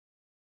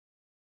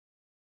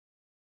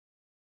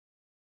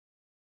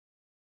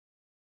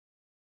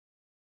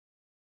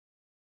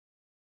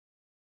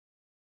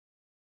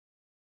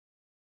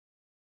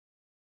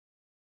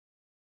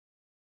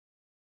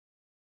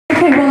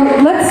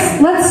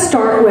let's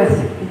start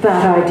with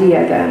that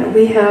idea then.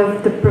 We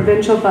have the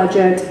provincial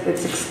budget,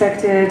 it's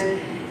expected,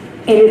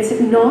 and it's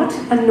not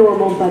a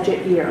normal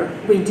budget year.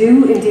 We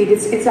do indeed,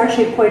 it's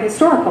actually quite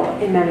historical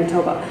in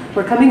Manitoba.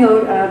 We're coming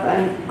out of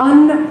an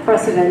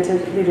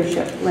unprecedented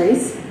leadership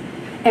race,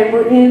 and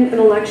we're in an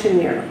election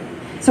year.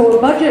 So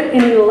a budget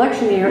in an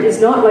election year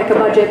is not like a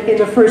budget in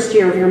the first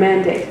year of your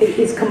mandate. It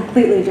is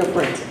completely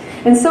different.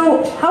 And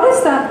so how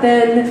does that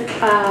then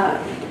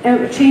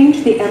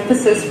change the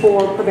emphasis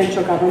for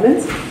provincial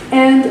governments?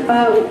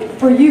 And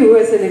for you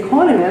as an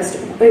economist,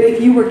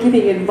 if you were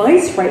giving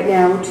advice right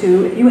now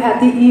to, if you had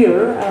the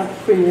ear of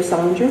Premier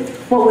Salinger,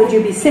 what would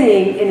you be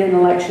saying in an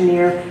election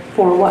year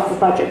for what the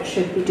budget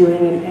should be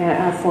doing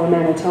for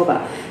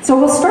Manitoba? So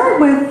we'll start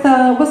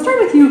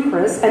with you,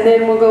 Chris, and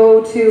then we'll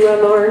go to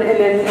Lauren, and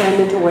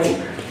then to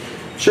Wayne.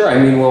 Sure. I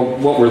mean, well,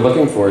 what we're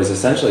looking for is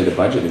essentially the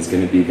budget is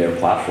going to be their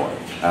platform.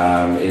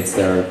 It's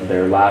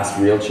their last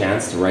real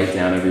chance to write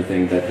down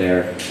everything that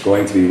they're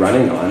going to be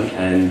running on,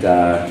 and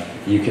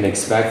you can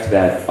expect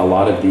that a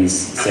lot of these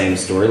same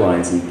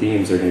storylines and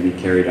themes are going to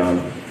be carried on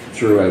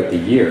throughout the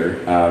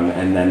year,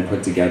 and then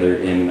put together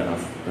in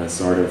a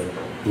sort of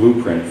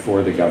blueprint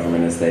for the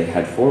government as they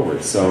head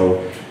forward. So,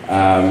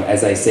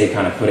 as I say,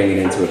 kind of putting it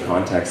into a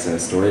context and a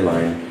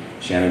storyline,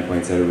 Shannon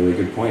points out a really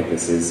good point.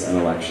 This is an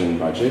election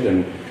budget,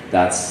 and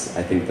that's,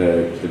 I think,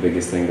 the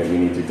biggest thing that we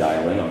need to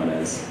dial in on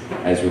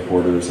as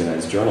reporters and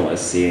as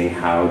journalists, seeing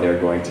how they're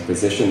going to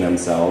position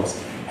themselves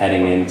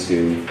heading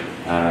into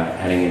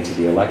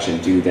the election.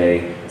 Do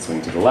they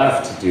swing to the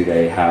left? Do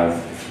they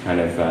have kind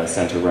of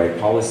center-right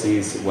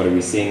policies? What are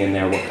we seeing in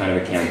there? What kind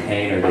of a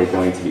campaign are they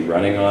going to be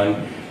running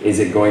on? Is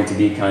it going to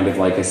be kind of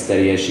like a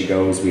steady as she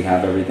goes, we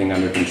have everything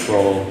under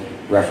control,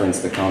 reference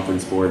the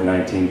conference board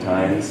 19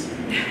 times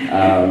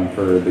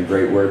for the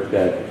great work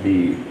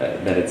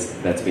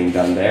that's being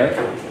done there?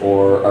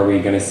 Or are we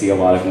going to see a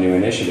lot of new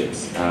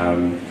initiatives?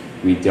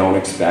 We don't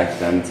expect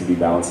them to be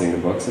balancing the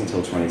books until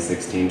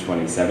 2016,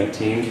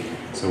 2017,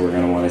 so we're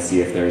going to want to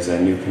see if there's a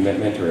new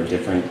commitment or a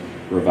different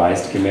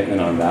revised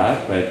commitment on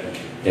that. But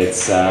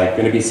it's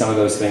going to be some of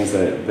those things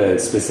that the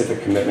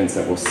specific commitments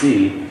that we'll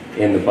see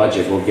in the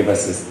budget will give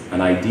us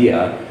an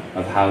idea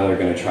of how they're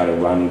going to try to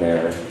run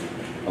their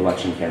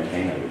election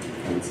campaign, I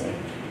would say.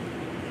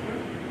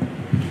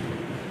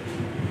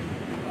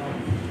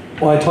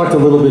 Well, I talked a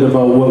little bit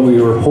about what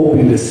we were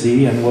hoping to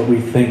see and what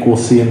we think we'll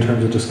see in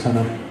terms of just kind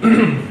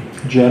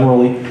of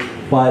generally.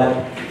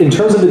 But in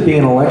terms of it being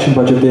an election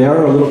budget, they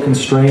are a little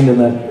constrained in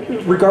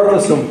that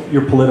regardless of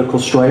your political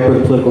stripe or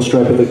the political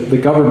stripe of the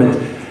government,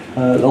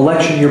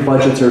 election year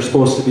budgets are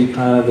supposed to be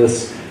kind of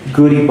this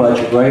goodie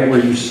budget, right?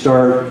 Where you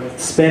start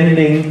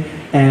spending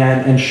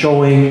and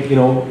showing,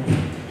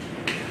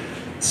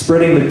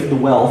 spreading the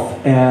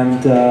wealth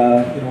and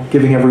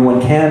giving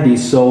everyone candy.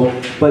 So,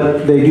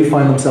 but they do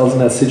find themselves in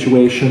that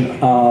situation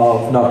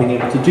of not being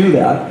able to do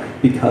that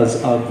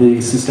because of the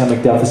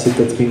systemic deficit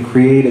that's being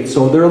created.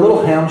 So they're a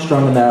little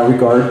hamstrung in that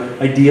regard.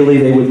 Ideally,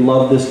 they would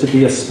love this to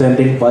be a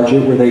spending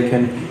budget where they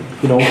can,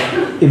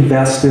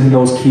 invest in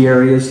those key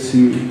areas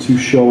to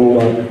show,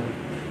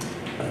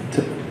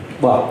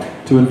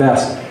 to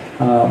invest.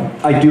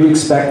 I do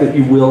expect that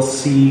you will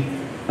see,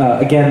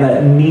 again,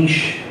 that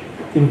niche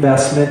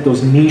investment,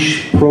 those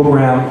niche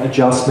program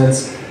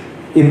adjustments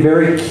in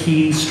very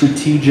key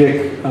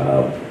strategic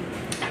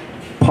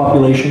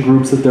population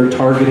groups that they're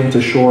targeting to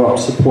shore up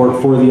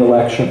support for the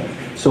election.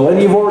 So, and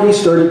you've already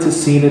started to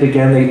see it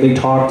again. They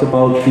talked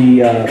about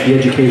the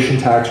education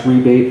tax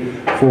rebate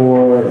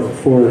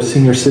for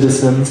senior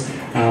citizens.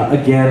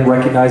 Again,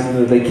 recognizing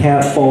that they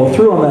can't follow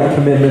through on that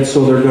commitment,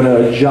 so they're going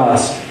to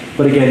adjust.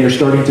 But again, you're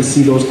starting to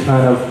see those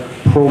kind of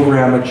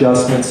program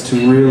adjustments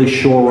to really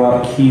shore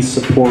up key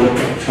support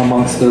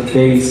amongst their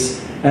base.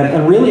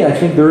 And really, I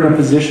think they're in a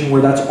position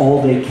where that's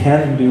all they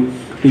can do,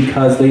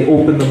 because they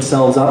open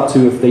themselves up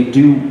to, if they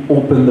do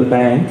open the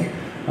bank,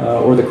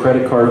 or the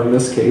credit card in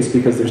this case,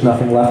 because there's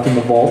nothing left in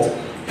the vault,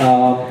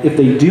 if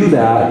they do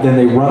that, then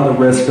they run the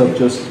risk of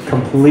just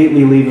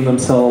completely leaving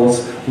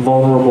themselves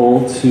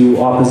vulnerable to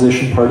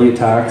opposition party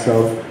attacks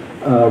of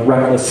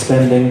reckless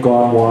spending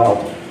gone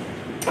wild.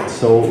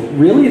 So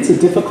really, it's a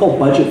difficult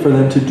budget for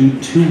them to do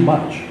too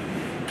much.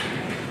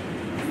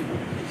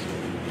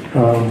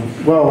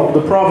 Well,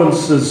 the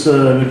province is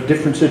in a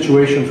different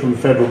situation from the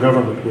federal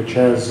government, which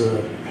has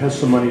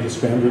some money to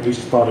spend, or at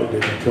least thought it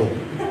did until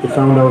they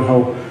found out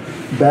how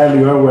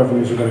badly our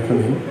revenues are going to come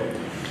in.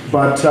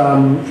 But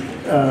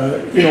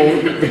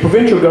the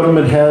provincial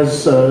government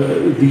has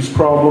these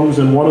problems,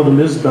 and one of them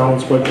is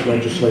balanced budget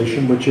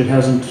legislation, which it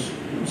hasn't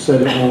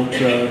said it won't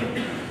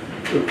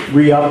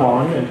re-up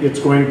on. It's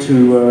going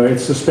to,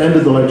 it's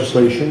suspended the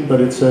legislation, but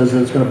it says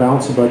that it's going to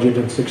balance the budget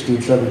in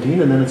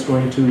 16-17, and then it's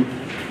going to,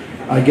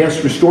 I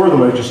guess, restore the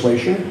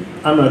legislation.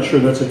 I'm not sure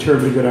that's a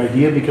terribly good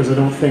idea, because I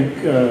don't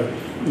think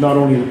not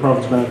only the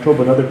province of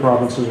Manitoba, but other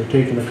provinces are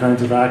taking the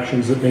kinds of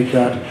actions that make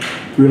that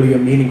really a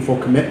meaningful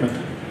commitment.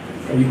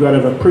 You've got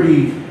to have a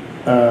pretty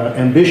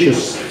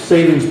ambitious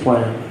savings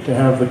plan to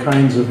have the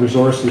kinds of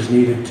resources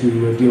needed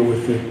to deal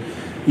with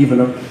even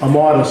a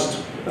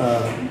modest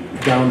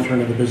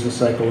downturn in the business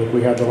cycle like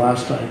we had the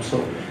last time. So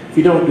if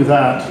you don't do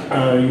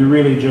that, you're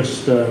really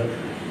just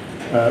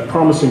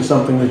promising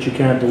something that you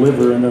can't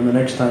deliver, and then the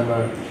next time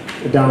a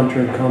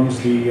downturn comes,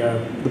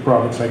 the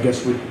province, I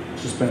guess, would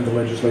suspend the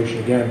legislation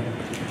again.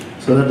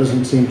 So that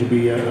doesn't seem to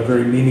be a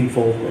very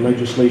meaningful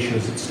legislation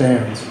as it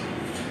stands.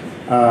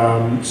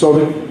 So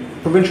the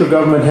provincial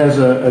government has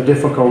a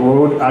difficult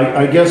road.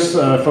 I guess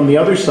from the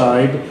other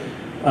side,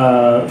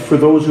 for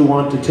those who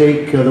want to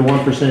take the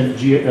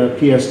 1%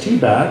 PST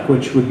back,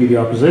 which would be the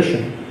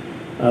opposition,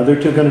 they're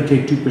going to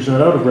take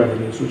 2% out of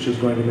revenues, which is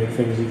going to make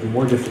things even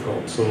more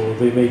difficult. So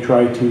they may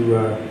try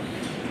to,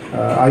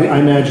 I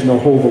imagine they'll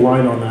hold the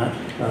line on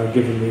that,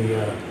 given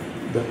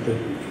that the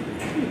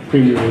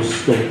Premier is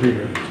still the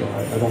Premier. So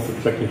I don't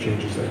expect any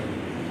changes there.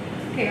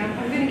 Okay,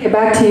 I'm going to get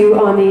back to you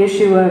on the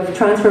issue of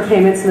transfer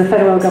payments to the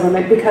federal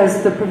government,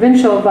 because the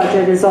provincial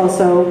budget is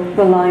also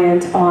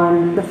reliant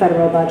on the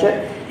federal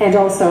budget, and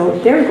also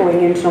they're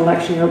going into an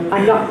election year.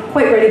 I'm not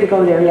quite ready to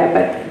go there yet,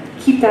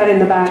 but keep that in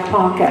the back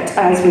pocket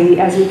as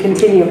we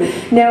continue.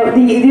 Now,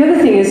 the other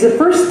thing is the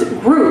first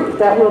group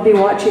that will be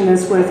watching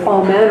this with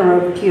all manner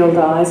of peeled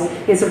eyes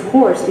is, of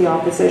course, the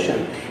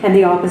opposition. And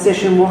the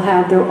opposition will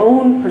have their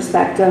own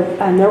perspective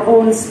and their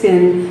own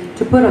spin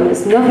to put on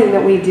this. Nothing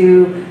that we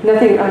do,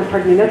 nothing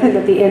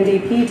that the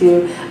NDP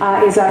do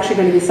is actually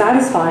going to be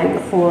satisfying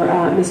for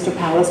Mr.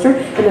 Pallister.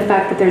 And the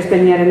fact that there's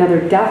been yet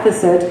another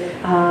deficit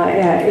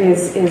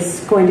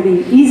is going to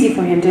be easy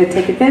for him to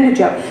take advantage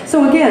of.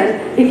 So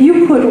again, if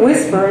you could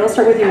whisper, and I'll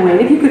start with you, Wayne,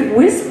 if you could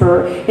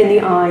whisper in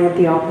the eye of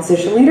the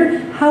opposition leader,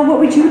 what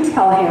would you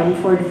tell him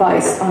for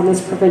advice on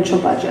this provincial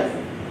budget?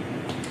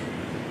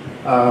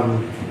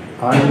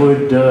 I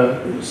would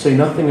say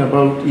nothing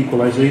about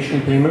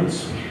equalization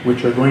payments,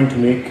 which are going to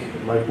make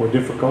life more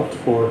difficult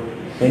for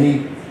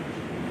any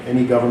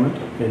government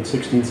in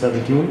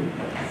 16-17.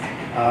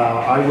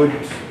 I would,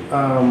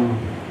 I'm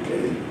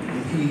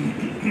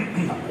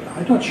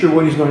not sure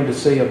what he's going to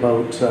say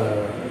about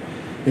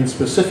in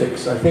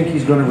specifics. I think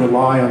he's going to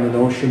rely on the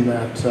notion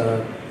that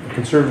a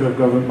Conservative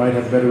government might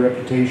have a better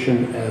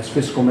reputation as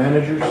fiscal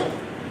managers,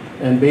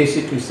 and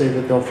basically say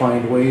that they'll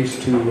find ways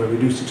to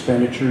reduce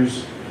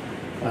expenditures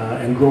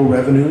and grow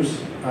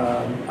revenues.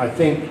 I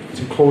think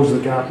to close the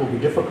gap will be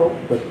difficult,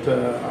 but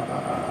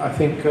I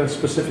think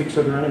specifics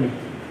are their enemy,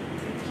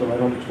 so I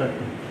don't expect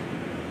them.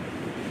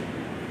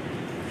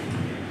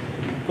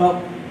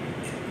 Well,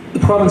 the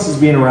province has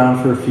been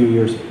around for a few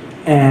years,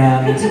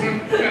 and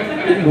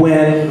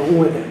when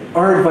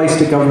our advice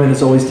to government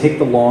is always take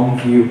the long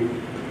view.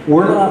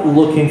 We're not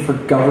looking for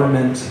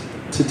government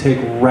to take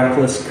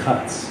reckless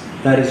cuts.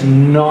 That is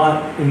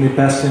not in the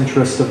best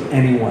interest of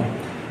anyone.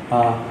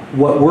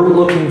 What we're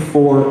looking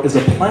for is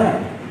a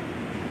plan.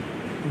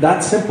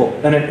 That's simple.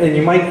 And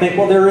you might think,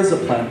 well, there is a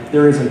plan.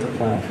 There isn't a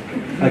plan.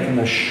 I can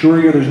assure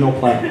you there's no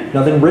plan.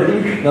 Nothing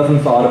written, nothing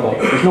thought about.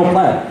 There's no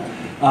plan.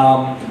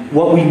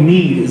 What we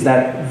need is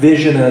that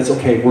vision as,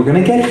 okay, we're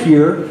going to get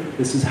here.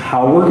 This is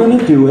how we're going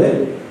to do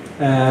it.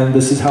 And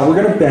this is how we're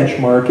going to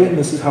benchmark it. And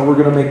this is how we're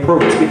going to make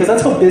progress. Because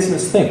that's how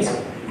business thinks.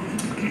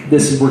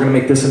 We're going to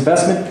make this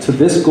investment to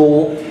this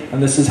goal.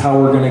 And this is how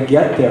we're going to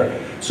get there.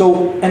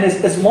 So, and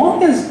as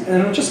long as,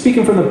 and I'm just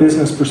speaking from the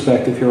business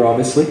perspective here,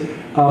 obviously,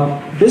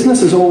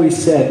 business has always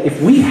said,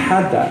 if we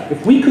had that,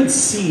 if we could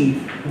see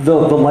the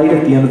light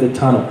at the end of the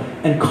tunnel,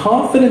 and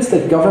confidence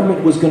that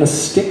government was going to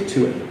stick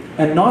to it,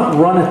 and not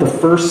run at the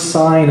first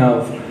sign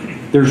of,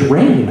 there's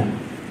rain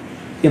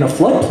in a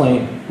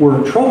floodplain, we're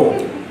in trouble.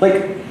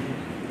 Like,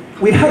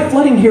 we've had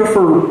flooding here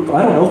for,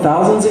 I don't know,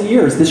 thousands of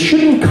years. This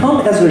shouldn't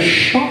come as a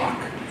shock,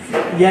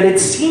 yet it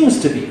seems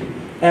to be.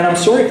 And I'm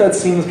sorry if that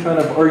seems kind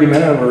of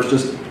argumentative or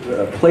just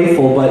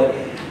playful, but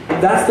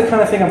that's the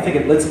kind of thing I'm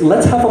thinking.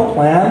 Let's have a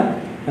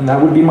plan, and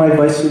that would be my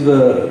advice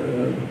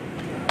to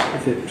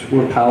if it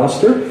were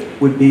Pallister,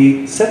 would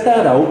be set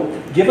that out,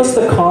 give us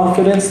the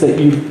confidence that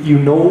you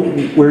know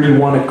where you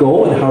want to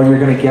go and how you're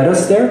going to get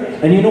us there.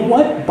 And you know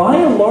what? By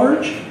and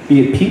large,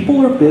 be it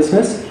people or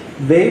business,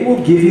 they will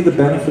give you the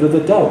benefit of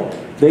the doubt.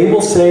 They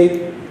will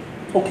say,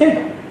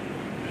 okay,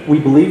 we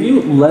believe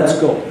you, let's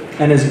go.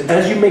 And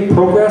as you make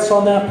progress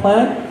on that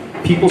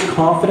plan, people's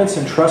confidence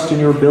and trust in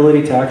your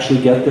ability to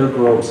actually get there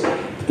grows.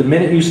 But the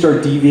minute you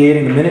start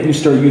deviating, the minute you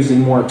start using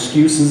more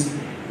excuses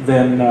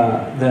than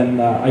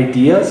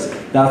ideas,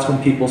 that's when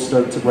people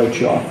start to write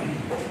you off.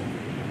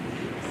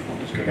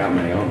 I got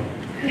my own.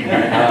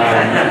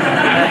 Yeah.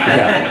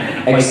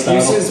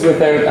 Excuses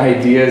without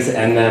ideas,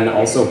 and then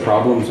also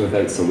problems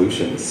without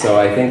solutions. So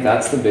I think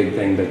that's the big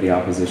thing that the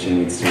opposition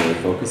needs to really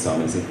focus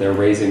on, is if they're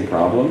raising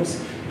problems,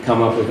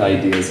 come up with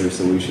ideas or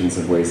solutions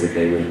of ways that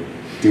they would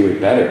do it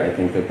better. I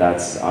think that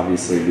that's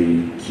obviously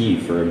the key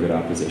for a good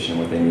opposition,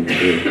 what they need to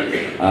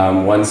do.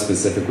 One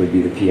specific would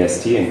be the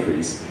PST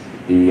increase.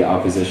 The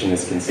opposition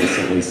has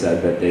consistently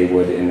said that they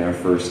would, in their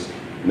first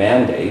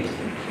mandate,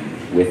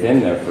 within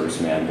their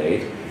first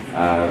mandate,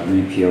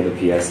 repeal the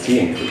PST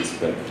increase.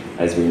 But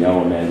as we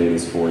know, a mandate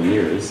is 4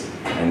 years,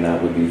 and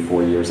that would be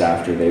 4 years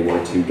after they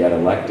were to get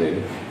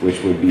elected,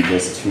 which would be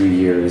just 2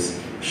 years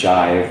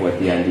shy of what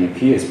the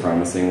NDP is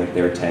promising with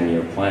their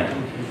 10-year plan.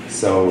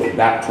 So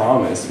that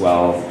promise,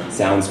 while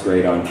sounds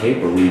great on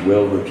paper, we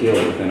will repeal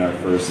it within our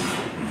first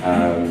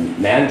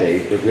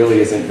mandate, it really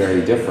isn't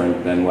very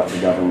different than what the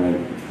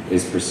government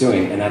is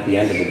pursuing. And at the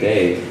end of the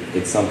day,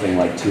 it's something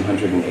like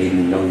 $280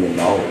 million.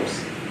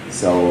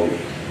 So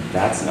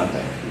that's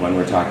nothing when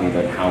we're talking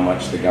about how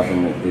much the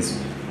government is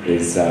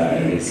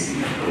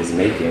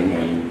making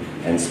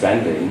and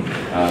spending.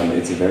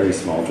 It's a very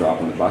small drop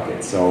in the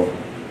bucket. So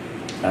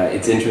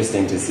it's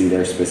interesting to see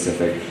their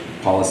specific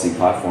policy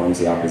platforms,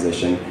 the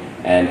opposition,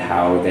 and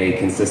how they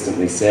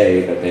consistently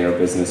say that they are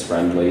business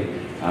friendly.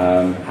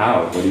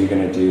 How? What are you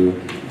going to do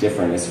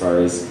different as far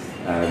as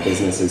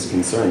business is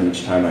concerned?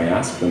 Each time I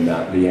ask them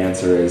that, the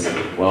answer is,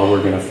 well,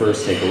 we're going to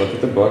first take a look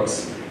at the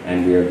books,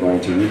 and we are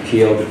going to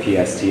repeal the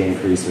PST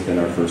increase within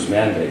our first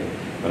mandate.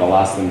 But I'll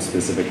ask them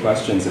specific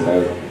questions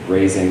about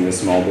raising the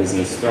small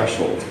business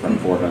threshold from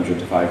 400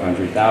 to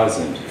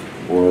 500,000,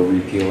 or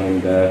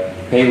repealing the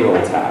payroll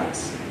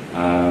tax.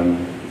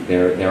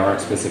 There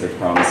aren't specific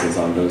promises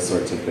on those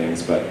sorts of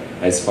things, but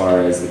as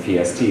far as the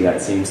PST,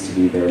 that seems to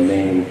be their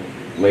main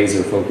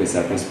laser focus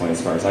at this point,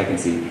 as far as I can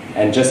see.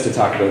 And just to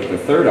talk about the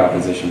third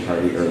opposition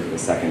party, or the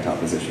second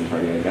opposition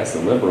party, I guess,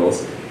 the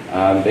Liberals,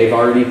 they've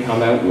already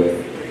come out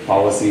with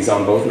policies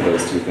on both of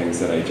those two things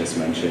that I just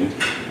mentioned,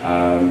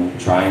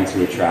 trying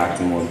to attract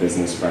a more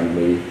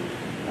business-friendly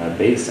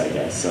base, I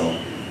guess. So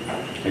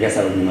I guess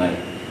that would be my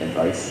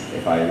advice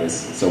if I was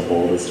so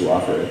bold as to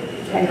offer it.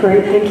 Okay,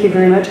 great, thank you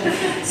very much.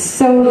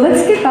 So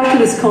let's get back to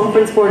this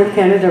Conference Board of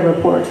Canada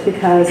report,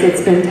 because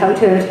it's been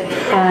touted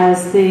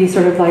as the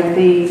sort of like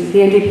the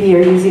NDP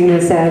are using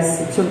this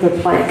as sort of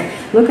a plank.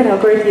 Look at how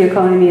great the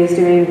economy is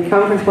doing.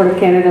 Conference Board of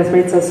Canada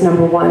rates us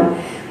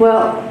 #1.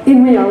 Well,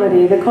 in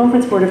reality, the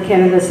Conference Board of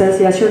Canada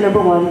says, yes, you're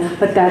 #1,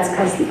 but that's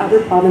because the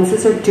other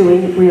provinces are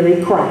doing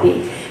really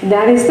crappy. And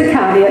that is the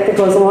caveat that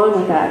goes along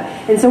with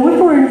that. And so if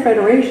we're in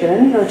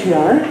federation, which we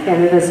are,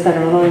 Canada's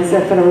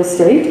federal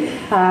state,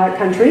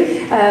 country,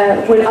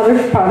 when other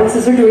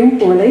provinces are doing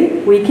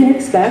poorly, we can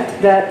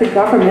expect that the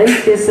government,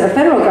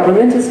 federal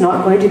government, is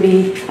not going to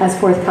be as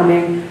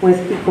forthcoming with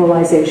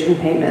equalization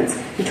payments,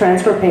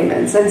 transfer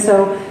payments. And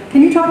so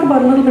can you talk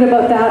about a little bit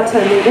about that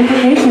and the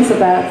implications of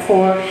that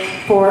for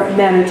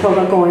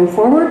Manitoba going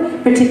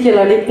forward,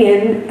 particularly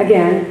in,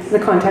 again, the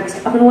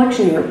context of an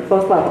election year,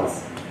 both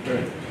levels?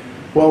 Right.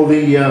 Well,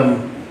 the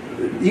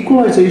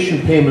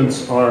equalization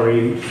payments are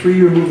a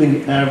 3-year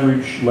moving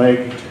average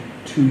lagged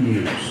 2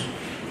 years.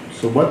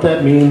 So what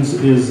that means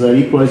is that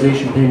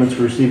equalization payments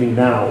we're receiving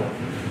now,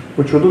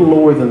 which are a little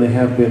lower than they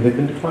have been, they've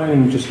been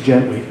declining just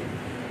gently,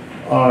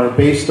 are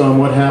based on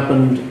what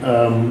happened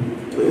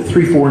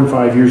 3, 4, and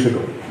 5 years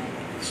ago.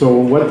 So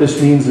what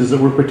this means is that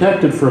we're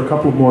protected for a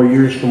couple of more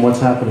years from what's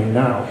happening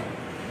now.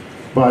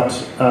 But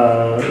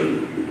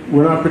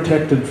we're not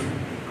protected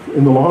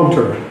in the long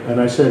term.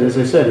 And as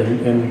I said,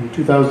 in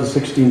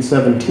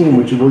 2016-17,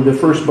 which is really the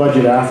first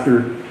budget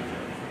after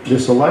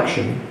this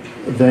election,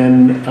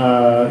 then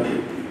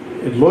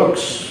it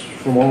looks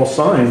from all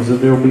signs that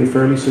there will be a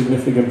fairly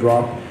significant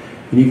drop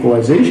in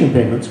equalization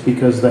payments,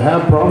 because the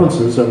HAB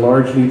provinces are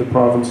largely the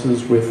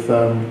provinces with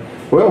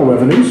oil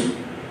revenues.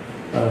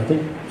 I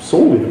think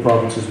solely the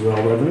provinces with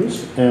oil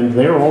revenues, and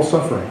they're all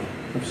suffering.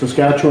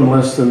 Saskatchewan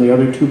less than the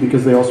other two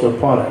because they also have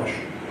potash,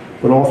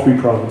 but all 3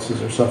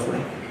 provinces are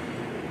suffering.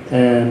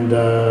 And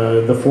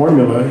the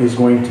formula is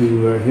going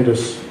to hit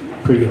us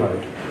pretty hard.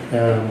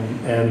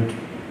 And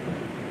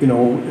you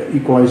know,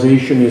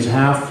 equalization is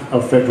half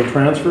of federal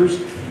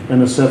transfers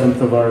and 1/7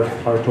 of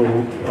our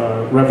total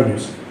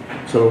revenues.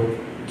 So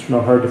it's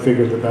not hard to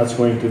figure that that's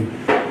going to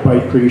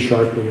bite pretty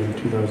sharply in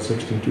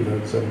 2016,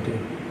 2017.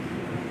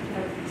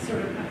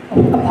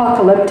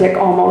 Apocalyptic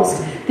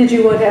almost. Did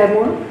you want to add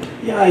more?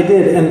 Yeah, I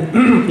did.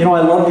 And you know,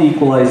 I love the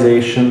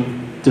equalization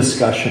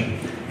discussion,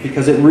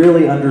 because it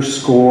really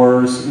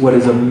underscores what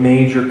is a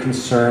major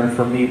concern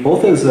for me,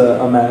 both as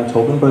a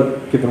Manitoban,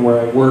 but given where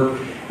I work,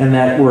 and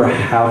that we're a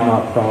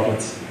have-not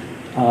province.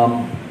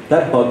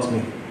 That bugs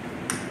me.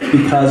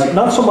 Because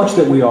not so much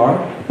that we are,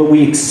 but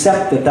we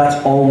accept that that's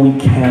all we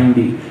can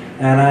be.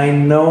 And I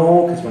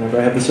know, because whenever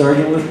I have this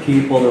argument with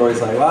people, they're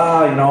always like,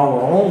 wow, you know,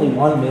 we're only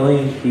 1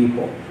 million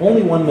people.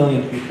 Only 1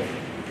 million people.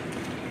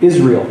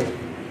 Israel,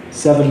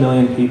 7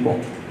 million people.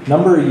 A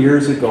number of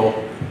years ago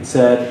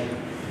said,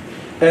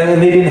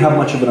 and they didn't have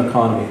much of an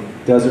economy,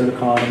 desert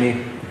economy.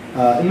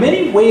 In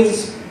many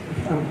ways,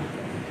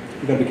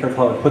 you've got to be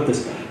careful how I put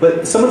this,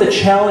 but some of the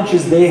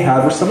challenges they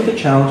had were some of the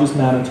challenges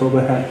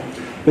Manitoba had.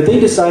 But they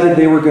decided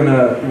they were going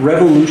to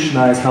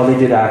revolutionize how they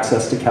did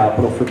access to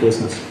capital for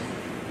business.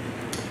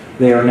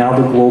 They are now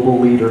the global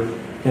leader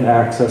in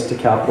access to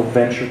capital,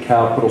 venture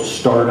capital,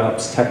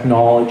 startups,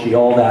 technology,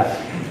 all that,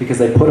 because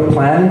they put a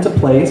plan into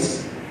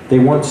place. They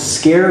weren't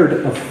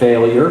scared of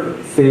failure.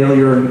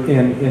 Failure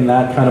in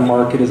that kind of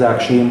market is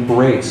actually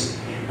embraced.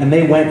 And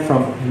they went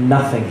from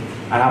nothing,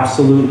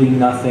 absolutely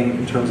nothing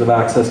in terms of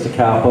access to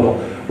capital,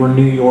 where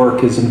New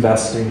York is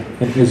investing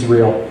in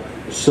Israel.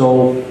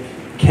 So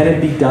can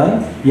it be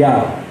done?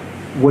 Yeah.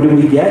 What do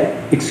we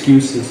get?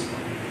 Excuses.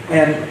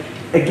 And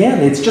again,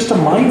 it's just a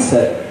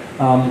mindset.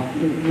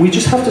 We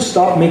just have to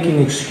stop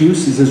making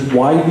excuses as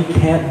why we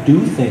can't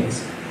do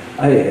things.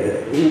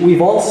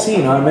 We've all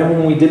seen, I remember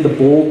when we did the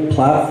Bold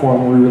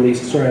platform we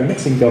released, sorry, I'm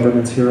mixing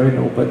governments here, I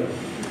know, but,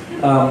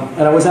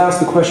 and I was asked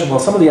the question, well,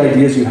 some of the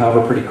ideas you have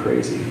are pretty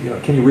crazy.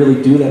 Can you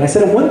really do that? And I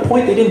said at one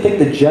point they didn't think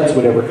the Jets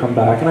would ever come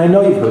back, and I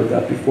know you've heard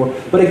that before.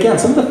 But again,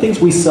 some of the things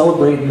we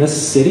celebrate in this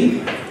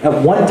city, at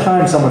one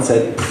time someone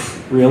said,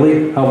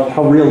 really?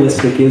 How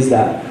realistic is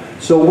that?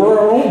 So we're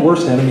our own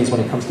worst enemies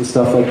when it comes to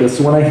stuff like this.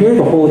 So when I hear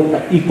the whole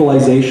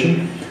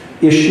equalization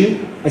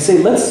issue, I say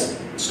let's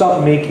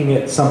stop making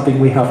it something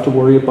we have to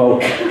worry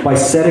about by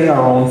setting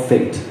our own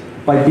fate,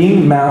 by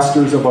being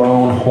masters of our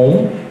own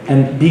home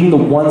and being the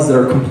ones that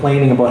are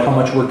complaining about how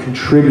much we're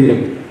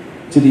contributing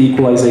to the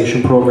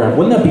equalization program.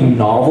 Wouldn't that be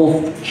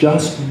novel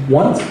just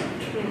once?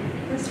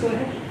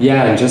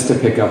 Yeah, and just to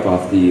pick up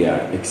off the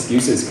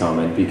excuses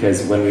comment,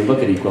 because when we look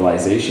at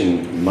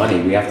equalization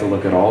money, we have to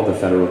look at all the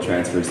federal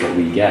transfers that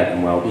we get,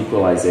 and while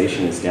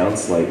equalization is down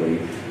slightly,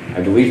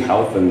 I believe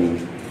health and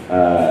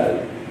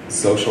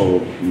social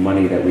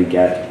money that we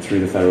get through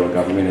the federal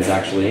government has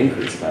actually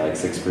increased by like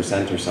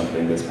 6% or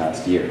something this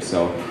past year.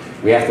 So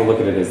we have to look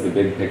at it as the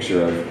big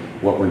picture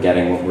of what we're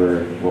getting,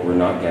 what we're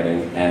not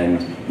getting, and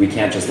we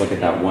can't just look at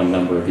that one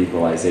number of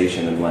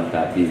equalization and let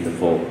that be the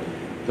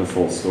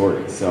full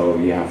story. So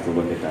you have to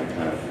look at that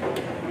kind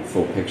of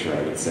full picture,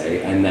 I would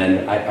say. And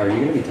then, are you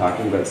going to be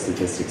talking about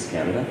Statistics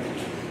Canada?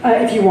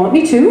 If you want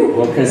me to.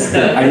 Well, because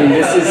I mean,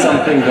 this is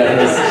something that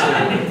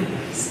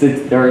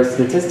is.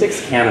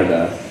 Statistics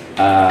Canada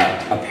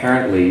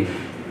apparently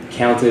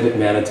counted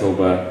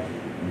Manitoba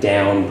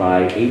down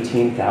by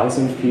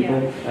 18,000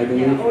 people, I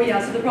believe. Yeah. Oh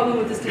yeah, so the problem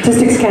with the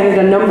Statistics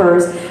Canada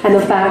numbers and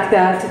the fact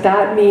that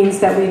that means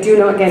that we do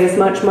not get as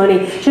much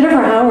money.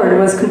 Jennifer Howard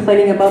was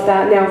complaining about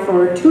that now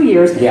for 2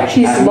 years. Yeah,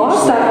 she's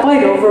lost that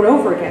fight over and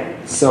over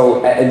again.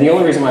 So the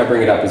only reason why I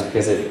bring it up is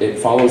because it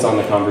follows on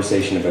the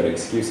conversation about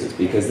excuses,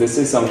 because this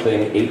is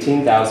something,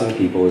 18,000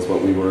 people is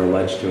what we were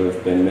alleged to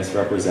have been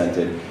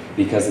misrepresented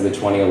because of the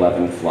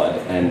 2011 flood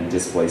and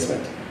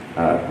displacement.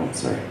 Oh,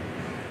 sorry.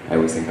 I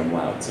always think I'm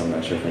loud, so I'm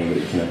not sure if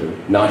anybody can ever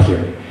not hear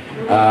me.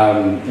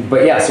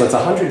 But yeah, so it's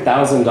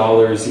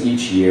 $100,000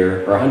 each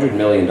year, or $100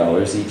 million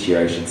each year,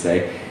 I should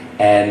say.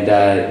 And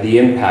the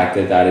impact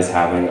that is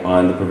having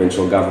on the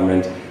provincial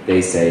government,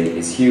 they say,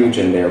 is huge,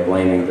 and they're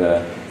blaming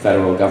the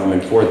federal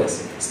government for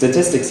this.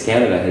 Statistics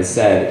Canada has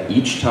said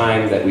each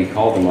time that we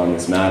called them on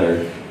this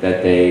matter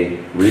that they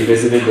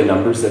revisited the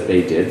numbers that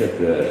they did,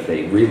 that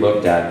they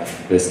re-looked at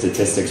the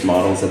statistics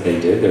models that they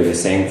did. They're the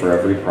same for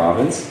every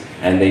province,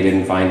 and they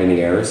didn't find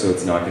any errors, so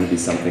it's not going to be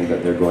something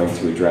that they're going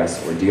to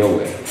address or deal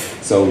with.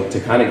 So to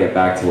kind of get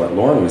back to what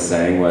Lauren was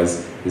saying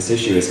was, this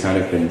issue has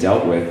kind of been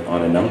dealt with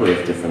on a number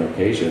of different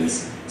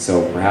occasions,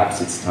 so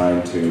perhaps it's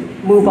time to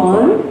move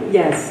on.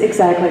 Yes,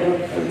 exactly.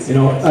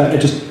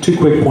 Just 2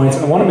 quick points.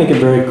 I want to make it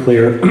very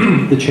clear.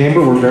 The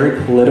Chamber, we're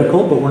very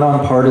political, but we're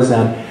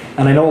non-partisan.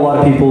 And I know a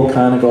lot of people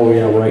kind of go,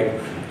 yeah, right.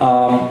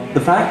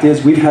 The fact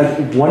is, we've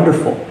had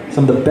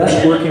some of the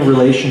best working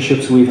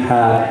relationships we've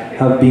had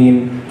have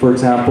been, for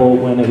example,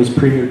 when it was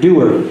Premier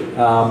Dewar.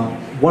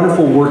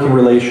 Wonderful working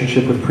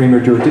relationship with Premier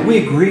Dewar. Did we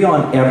agree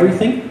on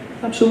everything?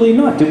 Absolutely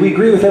not. Did we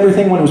agree with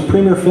everything when it was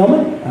Premier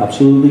Philman?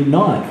 Absolutely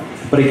not.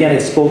 But again,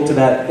 it spoke to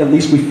that, at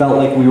least we felt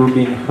like we were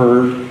being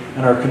heard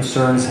and our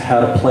concerns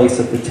had a place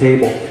at the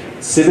table.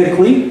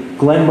 Civically,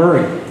 Glenn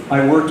Murray.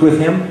 I worked with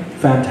him.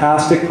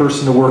 Fantastic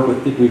person to work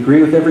with. Did we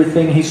agree with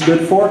everything he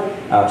stood for?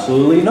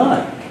 Absolutely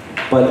not.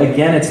 But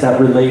again, it's that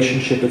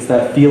relationship, it's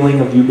that feeling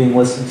of you being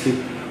listened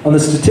to. On the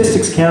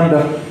Statistics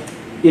Canada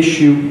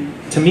issue,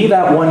 to me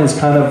that one is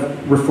kind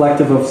of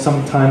reflective of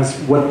sometimes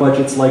what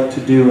budgets like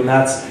to do, and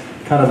that's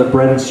kind of the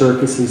bread and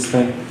circuses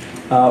thing.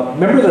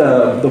 Remember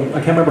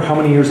I can't remember how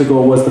many years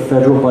ago it was, the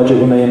federal budget,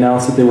 when they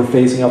announced that they were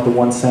phasing out the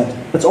 1 cent.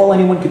 That's all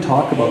anyone could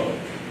talk about.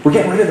 We're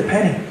getting rid of the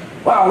penny.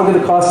 Wow, look at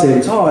the cost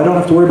savings. Oh, I don't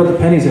have to worry about the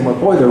pennies anymore.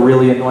 Boy, they're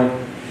really annoying.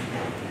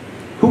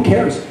 Who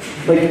cares?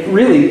 Like,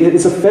 really,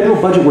 it's a federal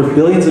budget worth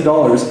billions of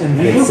dollars. And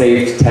it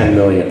saved $10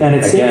 million. And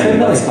it saved $10 million.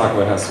 Let's talk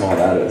about how small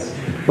that is.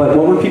 But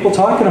what were people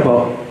talking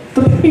about?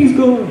 The penny's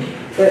gone.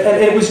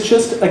 And it was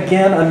just,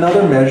 again,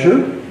 another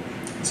measure.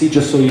 See,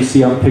 just so you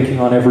see, I'm picking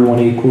on everyone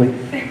equally.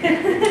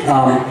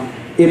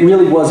 It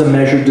really was a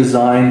measure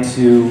designed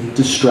to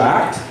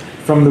distract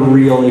from the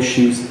real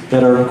issues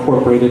that are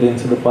incorporated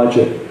into the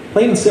budget.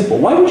 Plain and simple.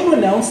 Why would you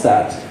announce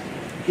that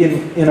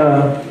in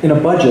a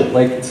budget,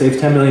 like save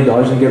 $10 million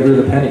and get rid of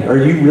the penny? Are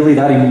you really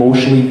that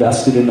emotionally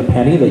vested in the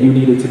penny that you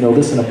needed to know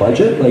this in a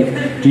budget? Like,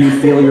 do you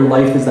feel your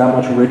life is that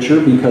much richer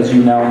because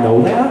you now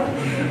know that?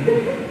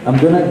 I'm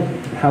going to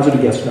hazard a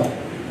guess, no.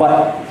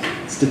 But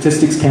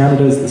Statistics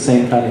Canada is the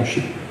same kind of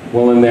issue.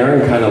 Well, and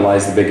therein kind of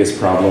lies the biggest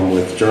problem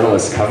with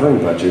journalists covering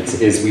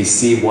budgets, is we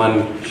see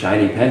one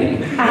shiny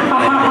penny.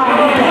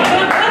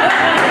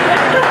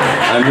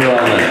 I'm here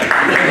on that.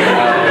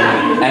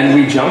 And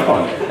we jump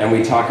on it, and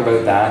we talk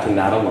about that and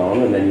that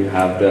alone, and then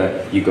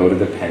you go to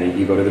the penny,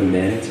 you go to the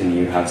mint, and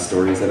you have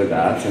stories out of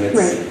that, and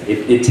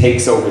it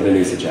takes over the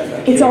news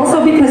agenda. It's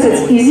also because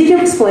it's easy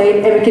to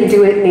explain, and we can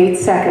do it in 8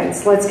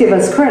 seconds. Let's give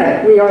us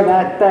credit. We are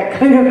that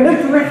kind of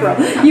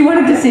peripheral. You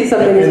wanted to see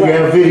something as well. And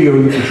you have video,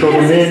 you can show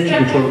the mint, you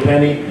can show the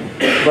penny.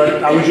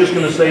 But I was just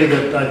going to say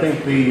that I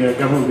think the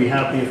government would be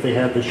happy if they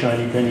had the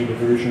shiny penny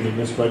diversion in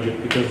this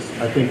budget, because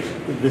I think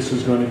this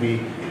is going to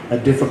be a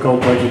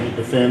difficult budget to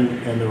defend,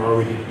 and they're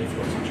already in a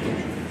difficult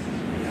situation.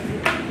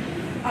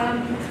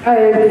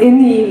 In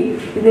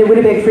the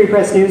Winnipeg Free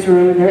Press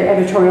newsroom, in their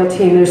editorial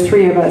team, there's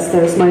 3 of us.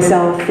 There's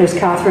myself, there's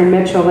Catherine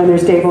Mitchell, and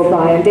there's Dave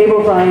O'Brien. Dave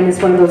O'Brien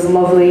is one of those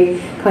lovely,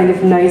 kind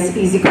of nice,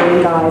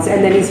 easygoing guys,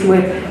 and then he's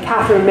with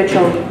Catherine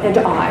Mitchell and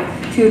I,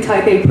 2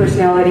 type A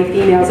personality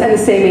females, and the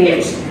same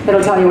age.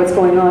 That'll tell you what's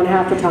going on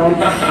half the time.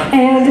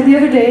 And the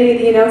other day,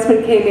 the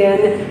announcement came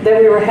in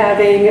that we were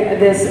having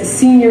this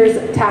seniors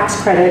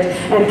tax credit,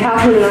 and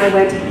Catherine and I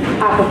went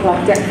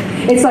apoplectic.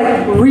 It's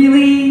like,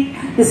 really?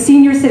 The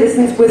senior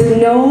citizens with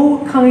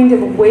no kind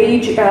of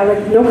wage,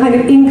 no kind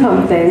of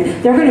income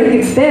thing, they're going to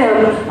give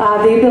them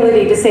the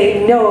ability to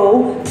say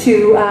no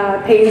to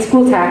paying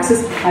school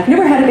taxes. I've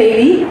never had a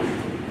baby.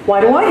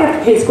 Why do I have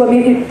to pay school? I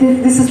mean,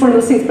 this is one of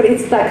those things, but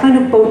it's that kind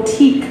of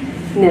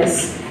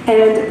boutique-ness.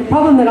 And the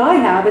problem that I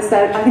have is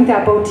that I think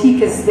that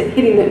boutique is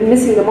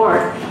missing the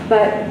mark.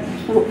 But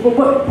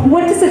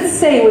what does it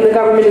say when the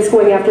government is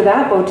going after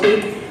that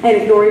boutique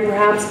and ignoring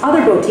perhaps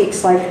other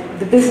boutiques like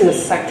the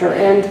business sector?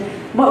 And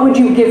what would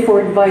you give for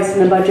advice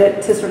in the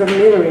budget to sort of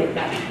ameliorate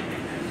that?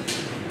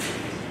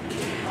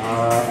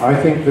 I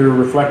think they're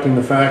reflecting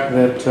the fact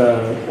that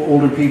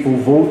older people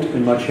vote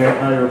in much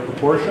higher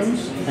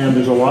proportions, and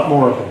there's a lot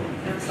more of them.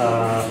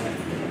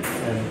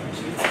 And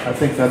I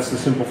think that's the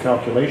simple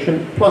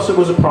calculation. Plus, it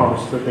was a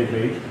promise that they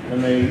made,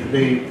 and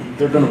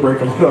they're going to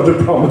break a lot of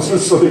other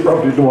promises, so they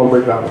probably don't want to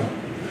break that one.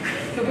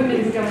 So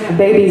women don't have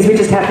babies. We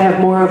just have to have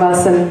more of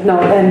us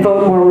and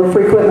vote more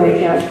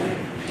frequently. Yeah.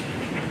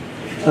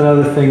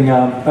 Another thing,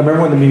 I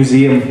remember when the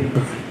Museum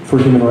for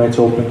Human Rights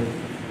opened,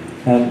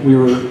 and we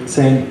were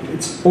saying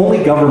it's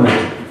only government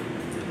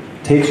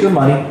takes your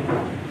money,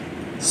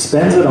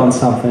 spends it on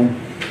something,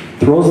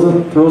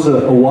 throws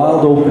a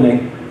wild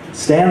opening,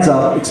 stands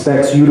up,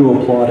 expects you to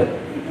applaud it.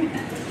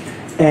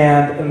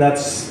 And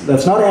that's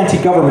not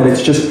anti-government.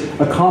 It's just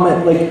a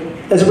comment. Like,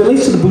 as it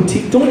relates to the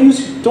boutique,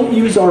 don't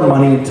use our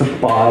money to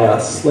buy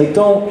us. Like,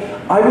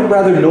 I would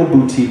rather no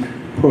boutique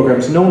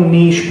programs, no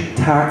niche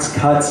tax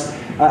cuts.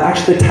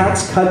 Actually,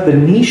 the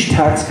niche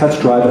tax cuts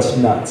drive us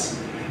nuts,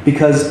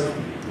 because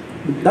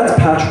that's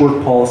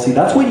patchwork policy.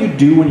 That's what you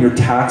do when your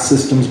tax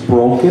system's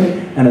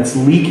broken and it's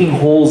leaking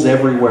holes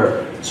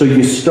everywhere. So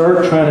you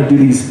start trying to do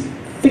these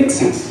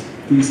fixes.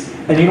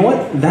 And you know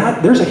what?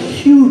 There's a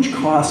huge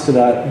cost to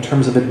that in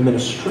terms of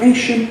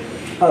administration.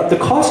 The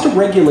cost of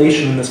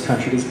regulation in this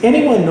country, does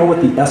anyone know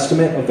what the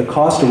estimate of the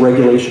cost of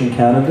regulation in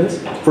Canada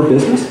is for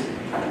business?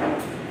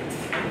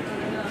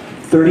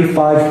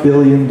 $35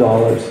 billion.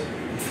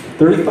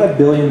 $35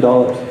 billion.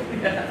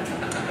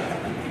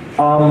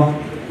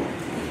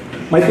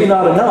 Might be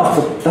not enough,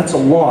 but that's a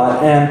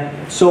lot. And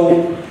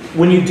so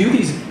when you do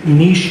these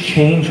niche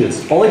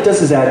changes, all it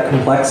does is add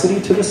complexity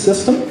to the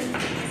system,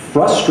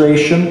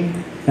 frustration,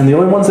 and the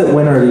only ones that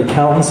win are the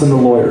accountants and the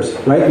lawyers,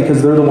 right?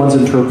 Because they're the ones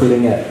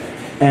interpreting it.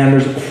 And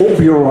there's a whole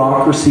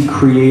bureaucracy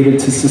created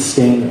to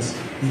sustain this.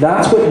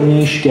 That's what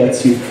niche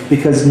gets you,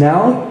 because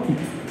now,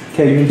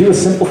 okay, you can do a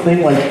simple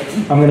thing like,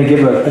 I'm going to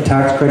give a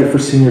tax credit for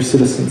senior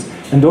citizens.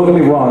 And don't get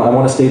me wrong, I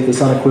want to state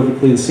this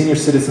unequivocally, the senior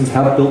citizens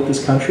have built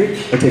this country.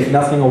 I take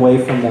nothing away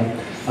from them.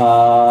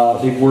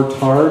 They've worked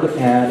hard,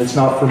 and it's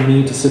not for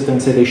me to sit there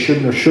and say they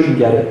shouldn't or shouldn't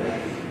get it.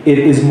 It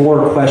is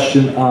more a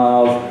question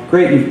of,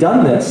 great, you've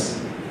done this.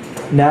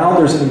 Now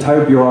there's an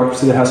entire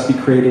bureaucracy that has to be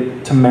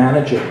created to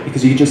manage it,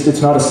 because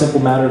it's not a simple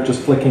matter of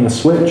just flicking a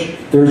switch.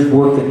 There's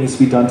work that needs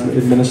to be done to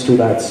administer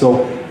that.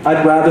 So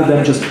I'd rather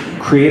than just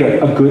create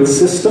a good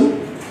system,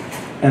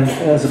 and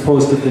as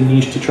opposed to the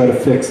niche to try to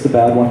fix the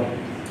bad one.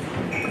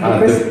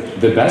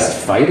 The best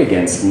fight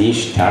against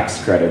niche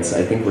tax credits,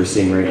 I think we're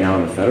seeing right now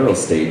on the federal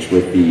stage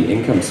with the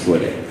income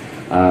splitting.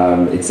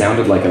 It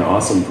sounded like an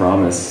awesome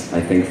promise,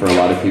 I think, for a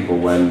lot of people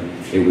when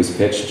it was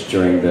pitched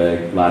during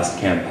the last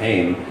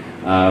campaign.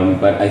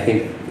 But I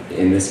think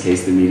in this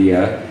case, the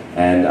media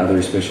and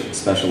other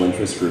special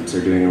interest groups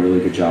are doing a really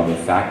good job of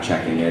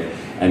fact-checking it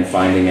and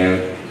finding out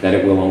that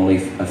it will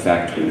only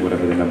affect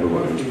whatever the number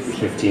was,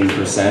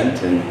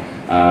 15%, and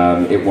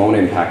it won't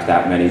impact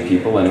that many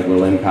people, and it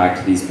will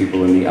impact these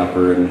people in the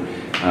upper and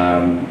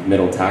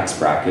middle tax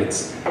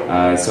brackets.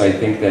 So I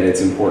think that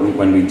it's important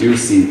when we do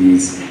see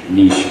these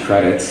niche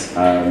credits,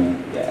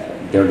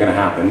 they're going to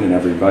happen in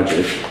every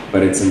budget,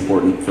 but it's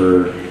important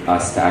for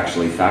us to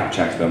actually fact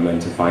check them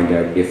and to find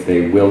out if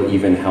they will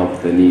even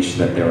help the niche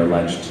that they're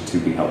alleged to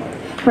be helping.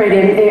 Right,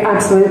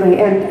 absolutely,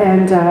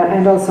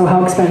 and also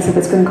how expensive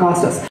it's going to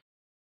cost us.